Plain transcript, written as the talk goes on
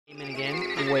Aim in again.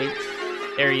 You wait.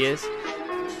 There he is.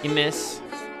 You miss,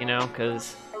 you know,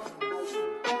 because...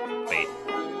 Wait.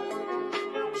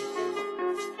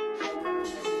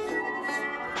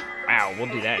 Wow, we'll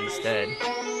do that instead.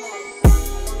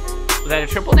 Was that a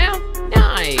triple down?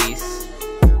 Nice!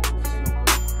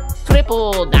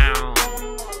 Triple down!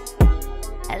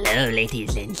 Hello,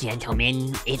 ladies and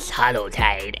gentlemen. It's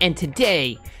Hollowtide. And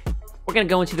today, we're going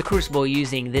to go into the Crucible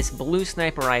using this blue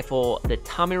sniper rifle, the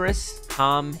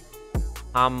Tomyris-E2.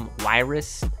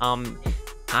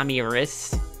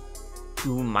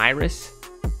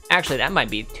 Actually, that might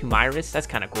be Tomyris. That's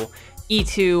kind of cool.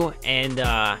 E2, and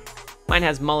mine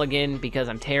has mulligan because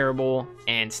I'm terrible,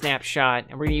 and snapshot,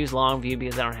 and we're gonna use long view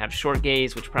because I don't have short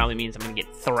gaze, which probably means I'm gonna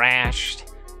get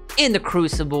thrashed in the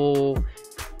Crucible.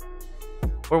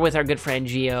 We're with our good friend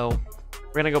Geo.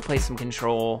 We're gonna go play some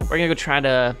Control. We're gonna go try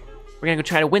to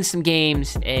win some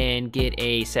games and get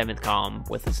a 7th column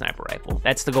with the sniper rifle.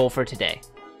 That's the goal for today.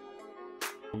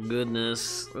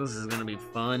 Goodness, this is gonna be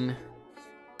fun.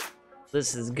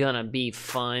 This is gonna be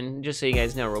fun. Just so you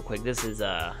guys know real quick, this is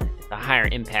a higher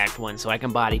impact one, so I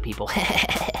can body people.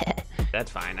 That's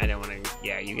fine, I don't wanna,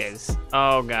 yeah, you guys.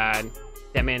 Oh God,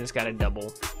 that man just got a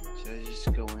double. Should I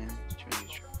just go in?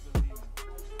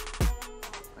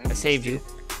 I saved you.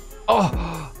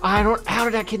 Oh, how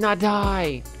did that kid not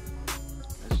die?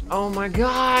 Oh my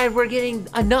God, we're getting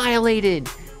annihilated.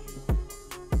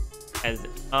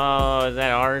 Oh, is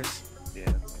that ours?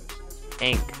 Yeah.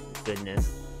 Thank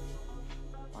goodness.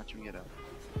 Watch me get up.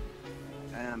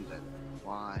 Damn that.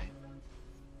 Why?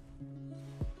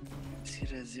 See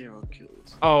that 0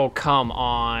 kills. Oh, come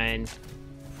on.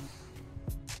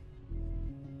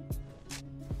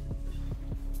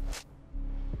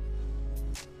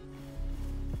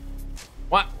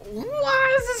 What?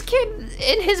 Why is this kid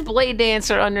in his blade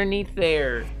dancer underneath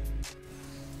there?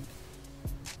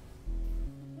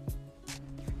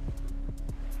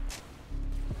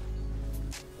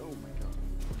 Oh my God.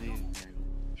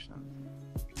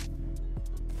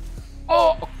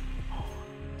 Oh!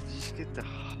 Just get the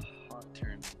hot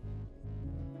turn.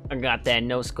 I got that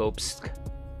no scopes.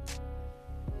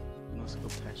 No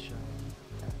scope headshot.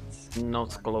 That's No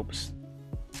scopes.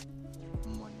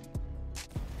 money.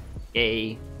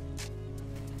 Yay.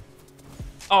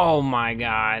 Oh my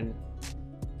God.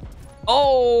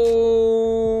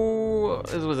 Oh!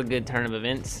 This was a good turn of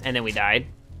events. And then we died.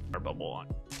 Our bubble on.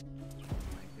 Oh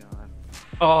my God.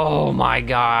 Oh my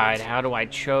God. How do I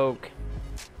choke?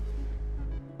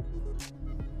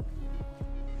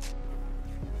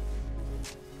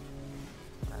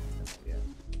 Yeah.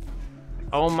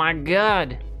 Oh my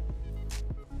God.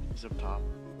 He's up top.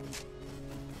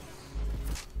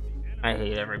 I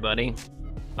hate everybody.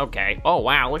 Okay. Oh,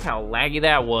 wow. Look how laggy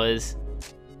that was.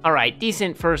 All right.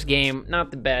 Decent first game.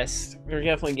 Not the best. We're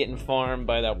definitely getting farmed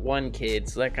by that one kid,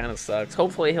 so that kind of sucks.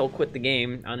 Hopefully, he'll quit the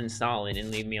game, uninstall it,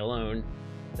 and leave me alone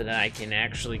so that I can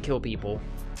actually kill people.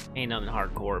 Ain't nothing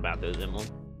hardcore about those Emblem.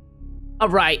 All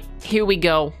right. Here we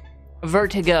go.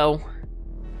 Vertigo.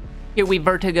 Here we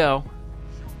vertigo.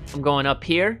 I'm going up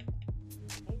here.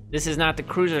 This is not the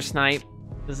cruiser snipe.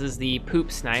 This is the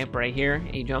poop snipe right here.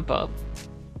 You jump up.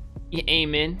 You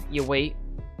aim in. You wait.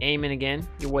 Aim in again.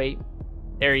 You wait.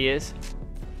 There he is.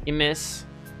 You miss.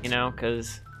 You know,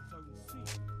 because...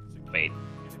 Wait.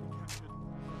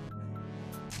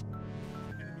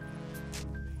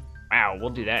 Wow, we'll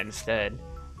do that instead.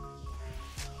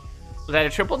 Was that a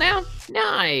triple down?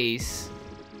 Nice.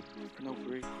 No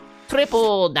break.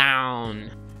 Triple down.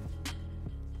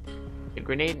 Good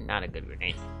grenade? Not a good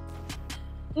grenade.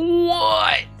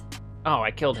 What? Oh,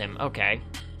 I killed him. Okay.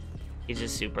 He's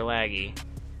just super laggy.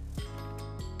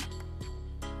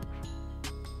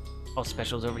 Oh,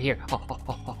 special's over here. Oh, oh,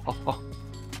 oh, oh, oh, oh.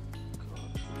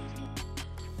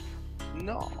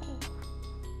 No.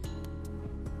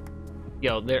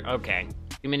 Yo, there. Okay.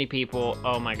 Too many people.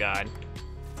 Oh my God.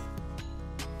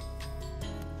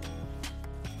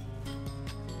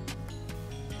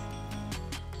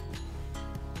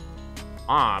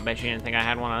 Aw, I bet you didn't think I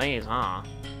had one of these, huh?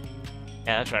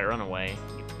 Yeah, that's right, run away,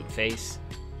 you poop face.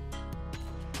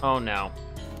 Oh no.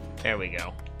 There we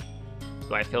go.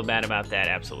 Do I feel bad about that?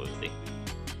 Absolutely.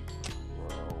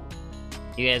 Bro.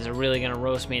 You guys are really gonna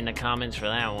roast me in the comments for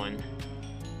that one.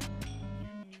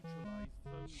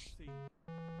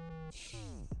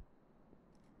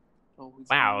 Oh,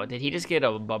 Wow, did he just get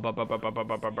a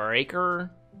breaker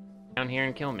down here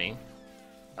and kill me?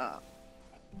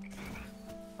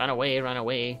 Run away, run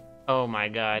away. Oh my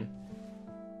God.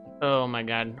 Oh my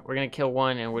God. We're gonna kill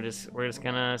one and we're just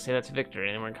gonna say that's a victory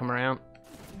and then we're gonna come around.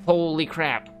 Holy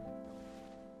crap.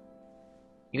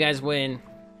 You guys win.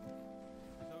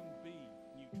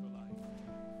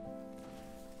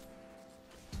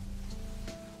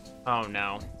 Oh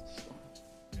no.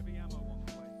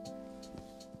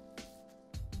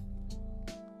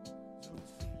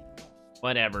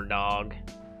 Whatever, dog.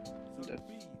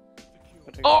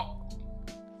 Oh!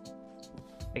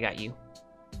 I got you.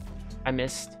 I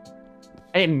missed.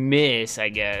 I didn't miss, I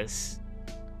guess.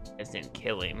 I just didn't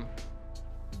kill him.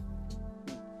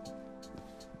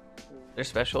 They're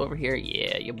special over here?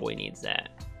 Yeah, your boy needs that.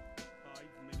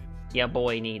 Your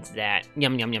boy needs that.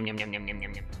 Yum, yum, yum, yum, yum, yum, yum,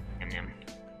 yum, yum, yum, yum.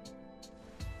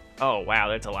 Oh, wow,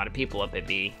 there's a lot of people up at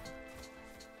B.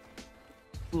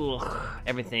 Ugh,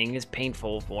 everything is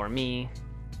painful for me.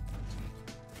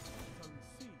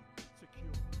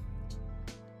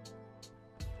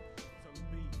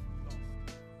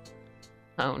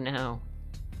 Oh no.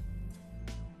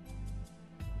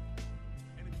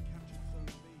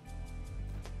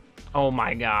 Oh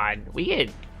my god. We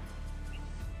get...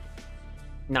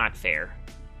 Not fair.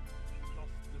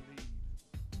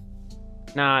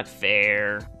 Not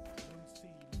fair.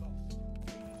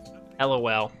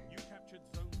 LOL.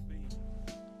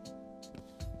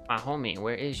 My homie,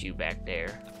 where is you back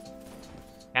there?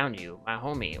 Found you. My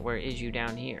homie, where is you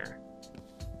down here?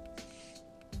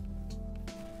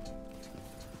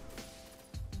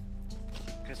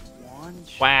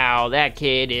 Wow, that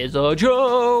kid is a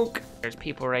joke! There's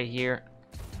people right here.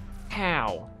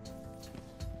 How?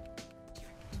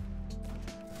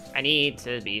 I need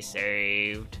to be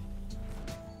saved.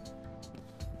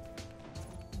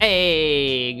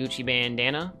 Hey, Gucci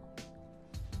bandana.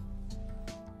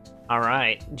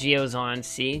 Alright, Geo's on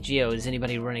C. Geo, is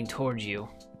anybody running towards you?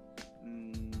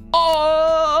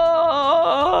 Oh!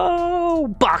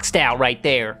 Boxed out right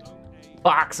there.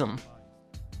 Box him.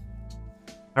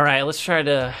 Alright, let's try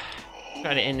to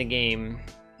end the game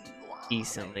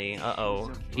decently.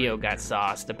 Uh-oh. Geo got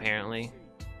sauced, apparently.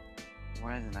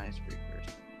 Why is an icebreaker?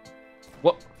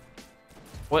 What?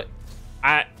 What?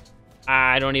 I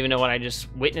don't even know what I just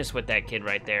witnessed with that kid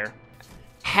right there.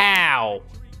 How?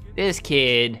 This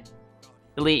kid.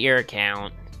 Delete your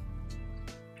account.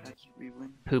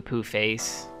 Poo-poo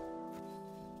face.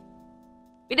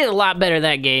 We did a lot better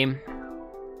that game.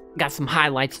 Got some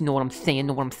highlights, you know what I'm saying,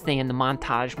 the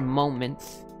montage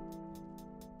moments.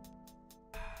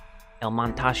 El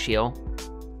Montagio.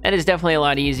 That is definitely a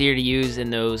lot easier to use than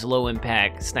those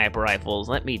low-impact sniper rifles,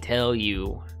 let me tell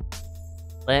you.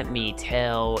 Let me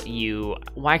tell you.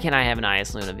 Why can't I have an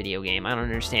IS Luna video game? I don't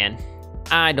understand.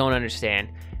 I don't understand.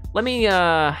 Let me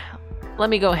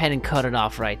go ahead and cut it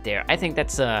off right there. I think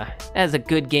that's a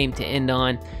good game to end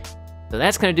on. So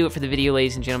that's going to do it for the video,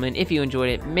 ladies and gentlemen. If you enjoyed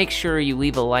it, make sure you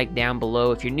leave a like down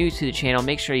below. If you're new to the channel,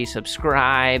 make sure you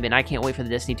subscribe. And I can't wait for the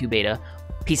Destiny 2 beta.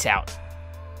 Peace out.